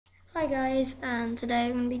Hi guys, and today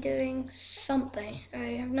I'm going to be doing something. I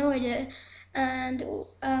have no idea, and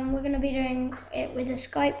we're going to be doing it with a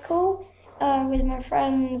Skype call with my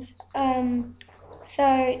friends.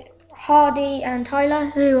 So Hardy and Tyler,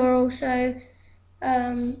 who are also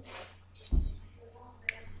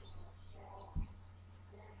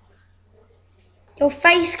your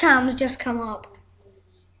face cam's just come up.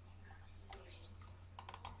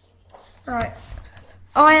 All right,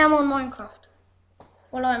 I am on Minecraft.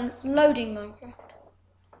 Well, I'm loading Minecraft.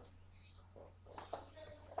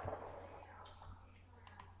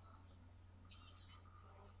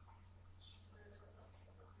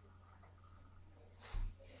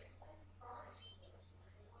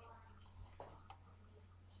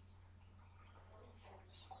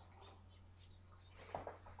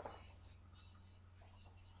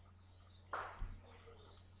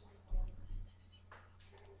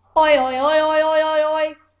 Oi, oi, oi, oi, oi, oi,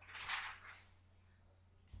 oi.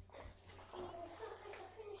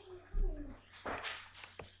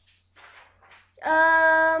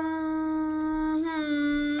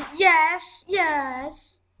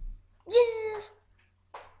 Yes.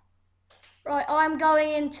 Right, I'm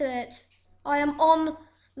going into it. I am on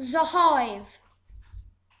the hive.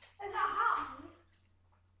 There's a hive?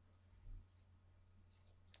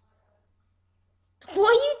 What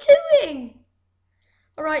are you doing?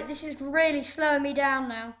 Alright, this is really slowing me down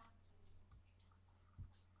now.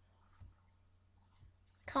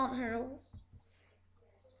 Can't hear all.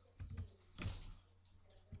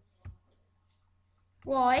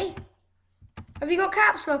 Why? Have you got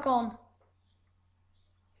caps lock on?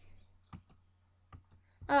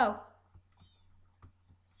 Oh.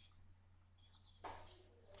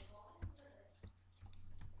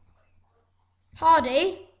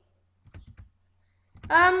 Hardy?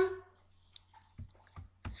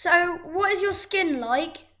 So what is your skin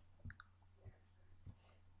like?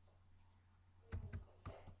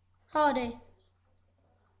 Hardy.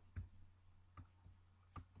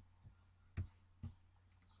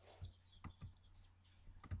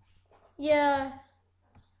 Yeah.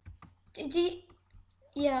 Did you?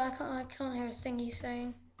 Yeah, I can't hear a thing he's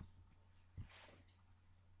saying.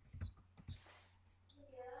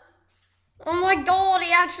 Oh my god,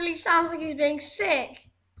 he actually sounds like he's being sick.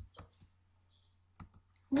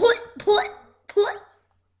 What?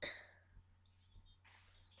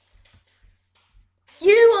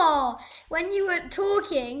 You are. When you were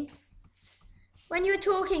talking,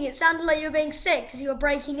 it sounded like you were being sick because you were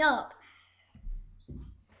breaking up.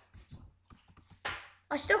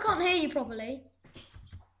 I still can't hear you properly.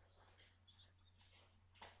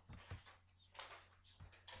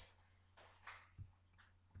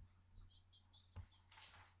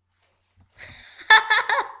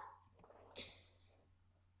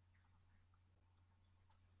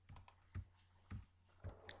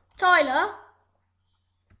 Tyler,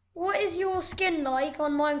 what is your skin like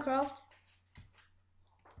on Minecraft?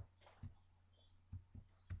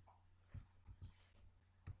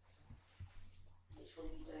 Which one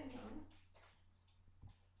are you doing now?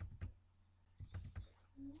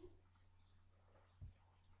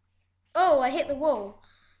 Oh, I hit the wall.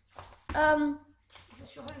 Is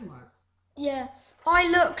this your homework? Yeah. I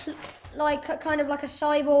look like kind of like a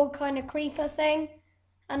cyborg kind of creeper thing,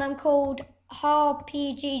 and I'm called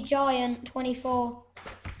RPG Giant 24.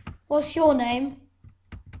 What's your name?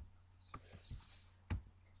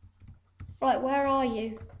 Right, where are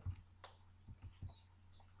you?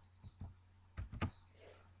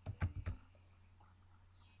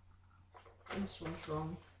 This one's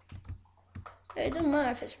wrong. It doesn't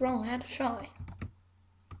matter if it's wrong, I had to try.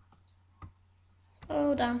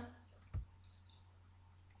 Oh damn.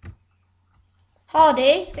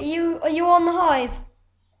 Hardy, are you on the hive?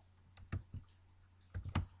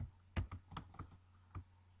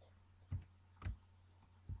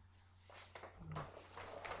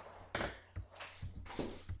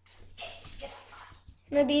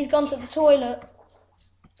 Maybe he's gone to the toilet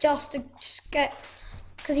just to get,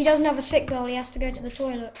 because he doesn't have a sick girl, he has to go to the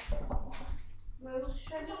toilet. Well,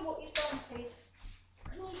 show me what you've done, please.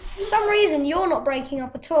 For some reason, you're not breaking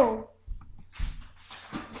up at all.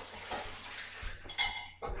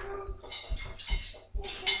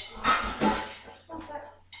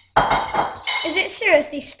 Is it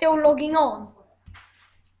seriously still logging on?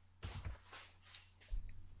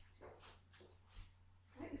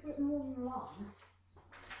 I think you've written more than one.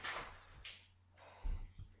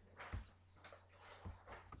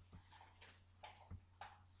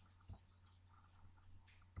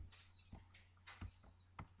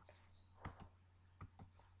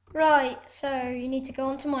 Right, so you need to go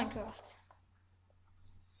onto Minecraft.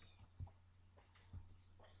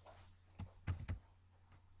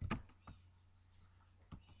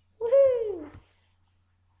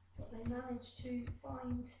 managed to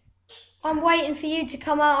find... I'm waiting for you to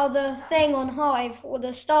come out of the thing on Hive, or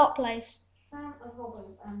the start place. Sound of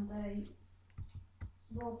robbers, and they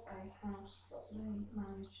robbed a house, but they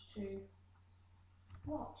managed to...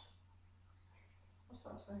 What? What's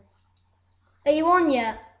that say? Are you on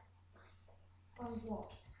yet? Find what?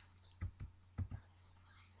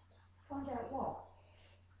 Find out what?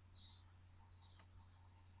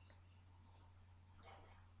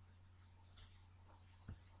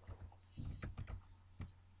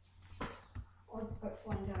 I'd better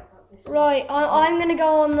find out about this. Right, I'm going to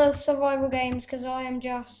go on the survival games because I am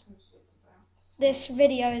just... This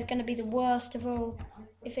video is going to be the worst of all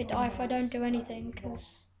if I don't do anything.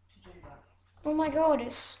 Cause... Oh my god,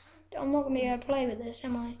 I'm not going to be able to play with this,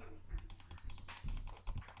 am I?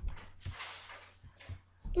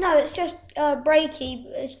 No, it's just breaky.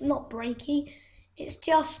 It's not breaky. It's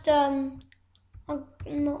just I'm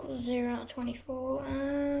not 0 out of 24.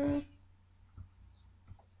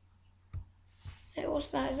 Hey, what's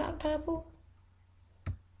that? Is that purple?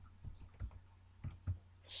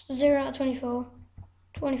 It's 0 out of 24.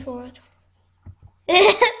 24 out of 24.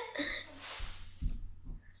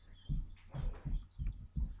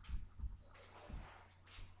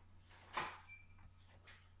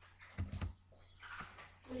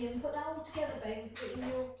 William, put that all together, babe, put it in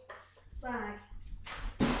your bag.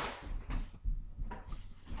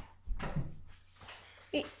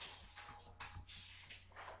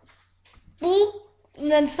 And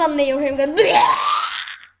then suddenly you'll hear him go. Bleh!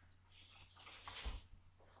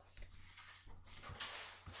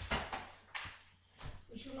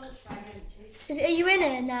 Is your lunch bag empty? Are you in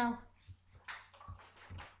it now?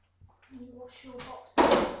 Can you wash your box there,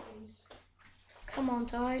 please? Come on,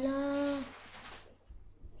 Tyler.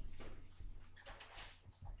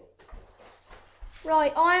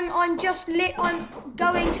 Right, I'm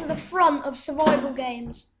going to the front of survival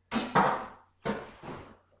games.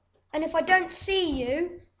 And if I don't see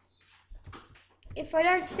you,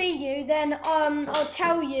 then I'll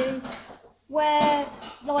tell you where,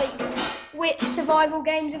 like, which survival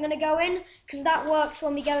games I'm going to go in, because that works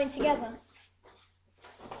when we go in together.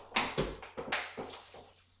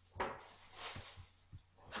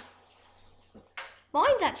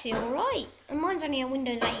 Mine's actually alright, and mine's only on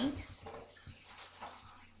Windows 8.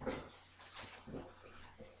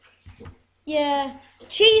 Yeah,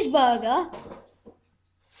 cheeseburger.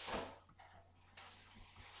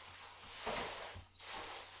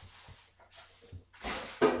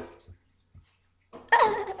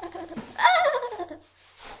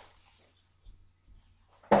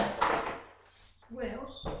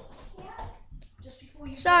 Wills? Yeah. Just before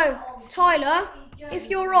you So, Tyler, if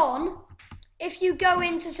you go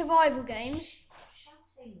into survival games,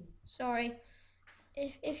 sorry,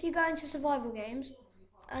 if you go into survival games,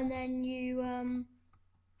 and then you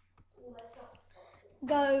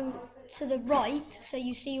go to the right, so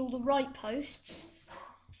you see all the right posts,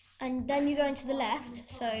 and then you go into the left,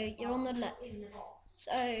 so you're on the left,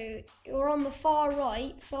 so you're on the far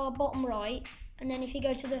bottom right, and then if you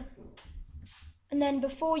go to the, and then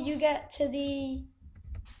before you get to the,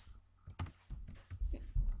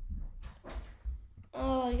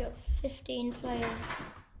 oh, you got 15 players.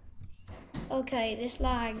 Okay, this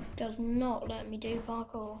lag does not let me do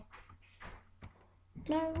parkour.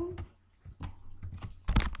 No.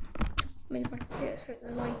 Maybe if I can get a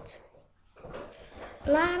certain light.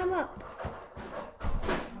 Light them up.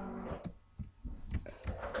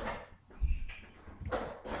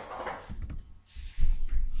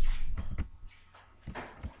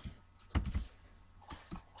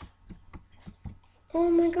 Oh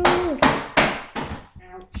my god.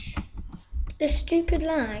 Ouch. This stupid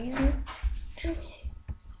lag, isn't it? Damn you.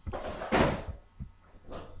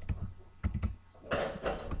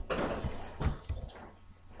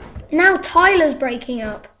 Now Tyler's breaking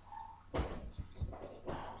up.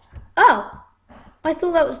 Oh, I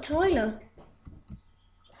thought that was Tyler.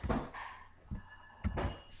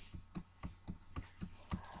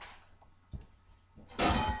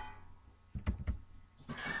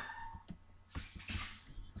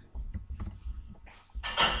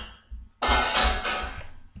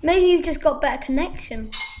 Maybe you've just got better connection.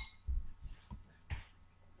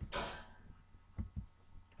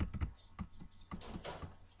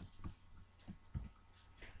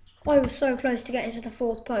 I was so close to getting to the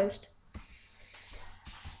 4th post.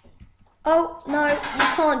 Oh, no, you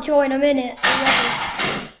can't join, I'm in it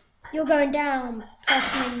already. You're going down,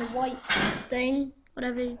 pressing the white thing,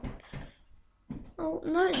 whatever. Oh,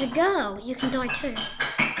 no, it's a girl. You can die too.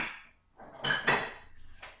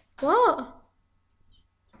 What?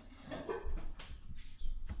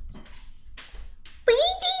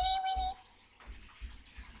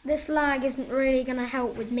 this lag isn't really going to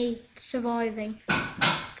help with me surviving.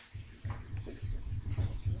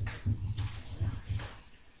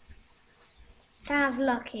 That's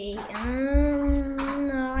lucky.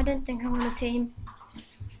 No, I don't think I'm on a team.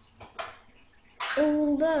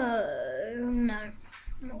 Although, no,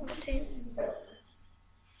 I'm not on a team.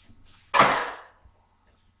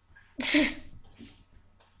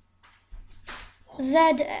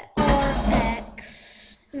 ZRX,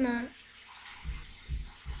 no.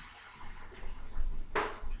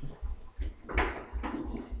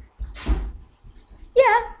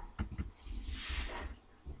 Yeah.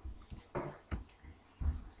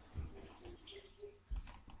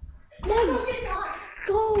 My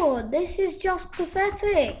God, this is just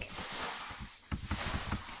pathetic.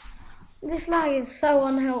 This lag is so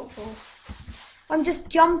unhelpful. I'm just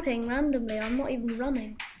jumping randomly, I'm not even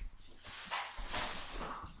running.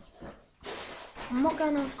 I'm not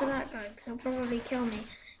going after that guy because he'll probably kill me.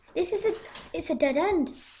 This is it's a dead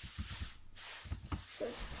end. It's a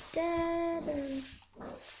dead end.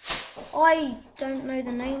 I don't know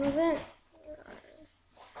the name of it.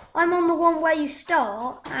 I'm on the one where you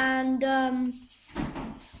start and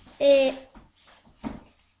it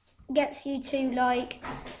gets you to like,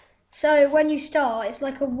 so when you start it's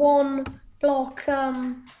like a one block,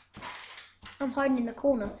 I'm hiding in the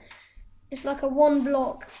corner. It's like a one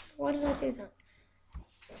block, why did I do that?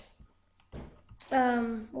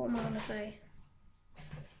 What am I gonna say?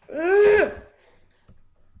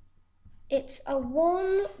 It's a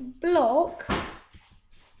one block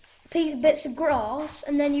bits of grass,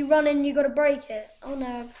 and then you run in and you gotta break it. Oh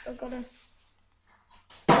no, I've gotta.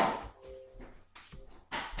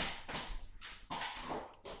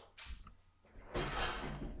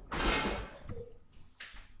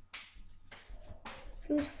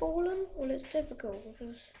 Who's fallen? Well, it's typical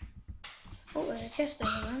because. Oh, there's a chest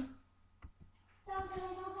over there.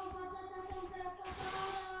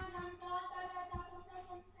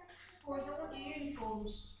 Boys, I want your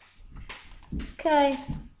uniforms. Okay.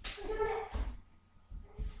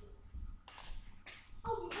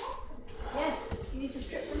 Yes, you need to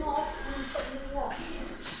strip them off and put them in the wash.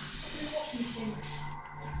 In the washing machine.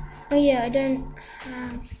 Oh yeah, I don't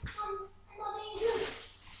have.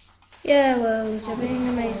 Yeah, well, you're being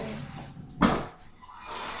amazing.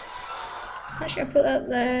 Actually, I'll put that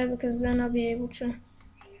there because then I'll be able to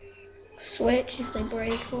switch if they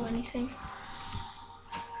break or anything.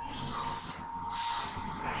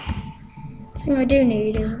 The thing I do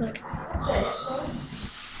need is like.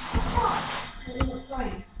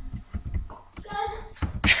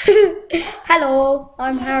 Hello,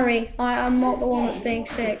 I'm Harry. I'm not the one that's being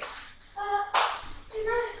sick.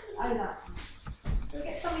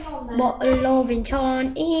 Get something on there. What a loving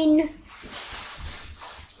time in.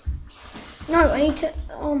 No, I need to.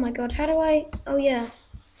 Oh my God, how do I? Oh yeah.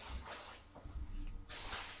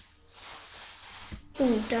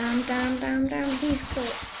 Oh damn. He's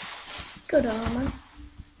got good armor.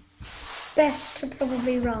 It's best to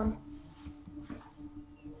probably run.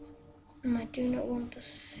 And I do not want to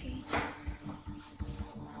see.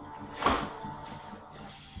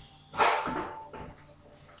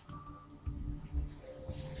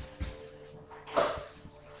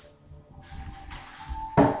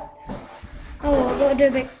 Oh, I gotta do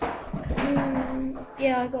a bit.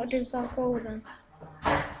 Yeah, I gotta do parkour then.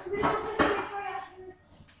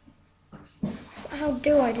 How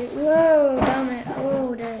do I do? Whoa, damn it.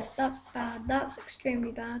 Oh dear, that's bad. That's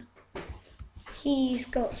extremely bad. He's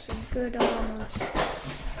got some good armor.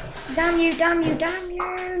 Damn you,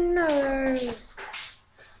 no.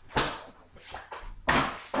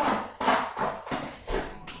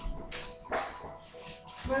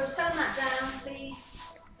 Rose, turn that down, please.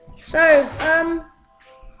 So,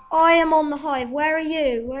 I am on the hive. Where are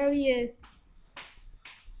you?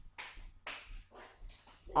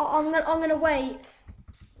 Oh, I'm gonna wait.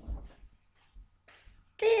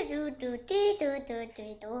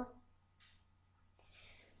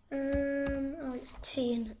 Oh, it's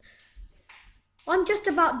tea in it. I'm just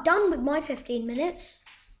about done with my 15 minutes.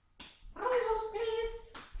 Rose, please.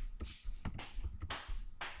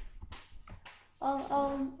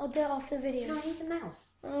 I'll do it after the video. No, I need them now.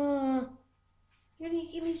 You only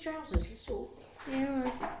give me his trousers, that's all.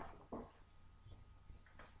 Yeah.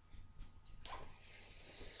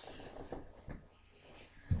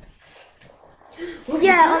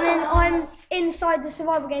 Yeah, I mean, I'm inside the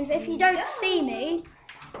survival games. If you don't see me,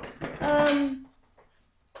 oh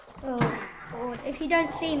God, if you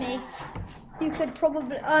don't see me, you could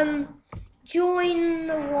probably join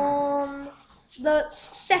the one that's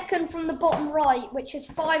second from the bottom right, which is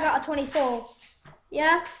 5 out of 24.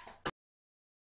 Yeah.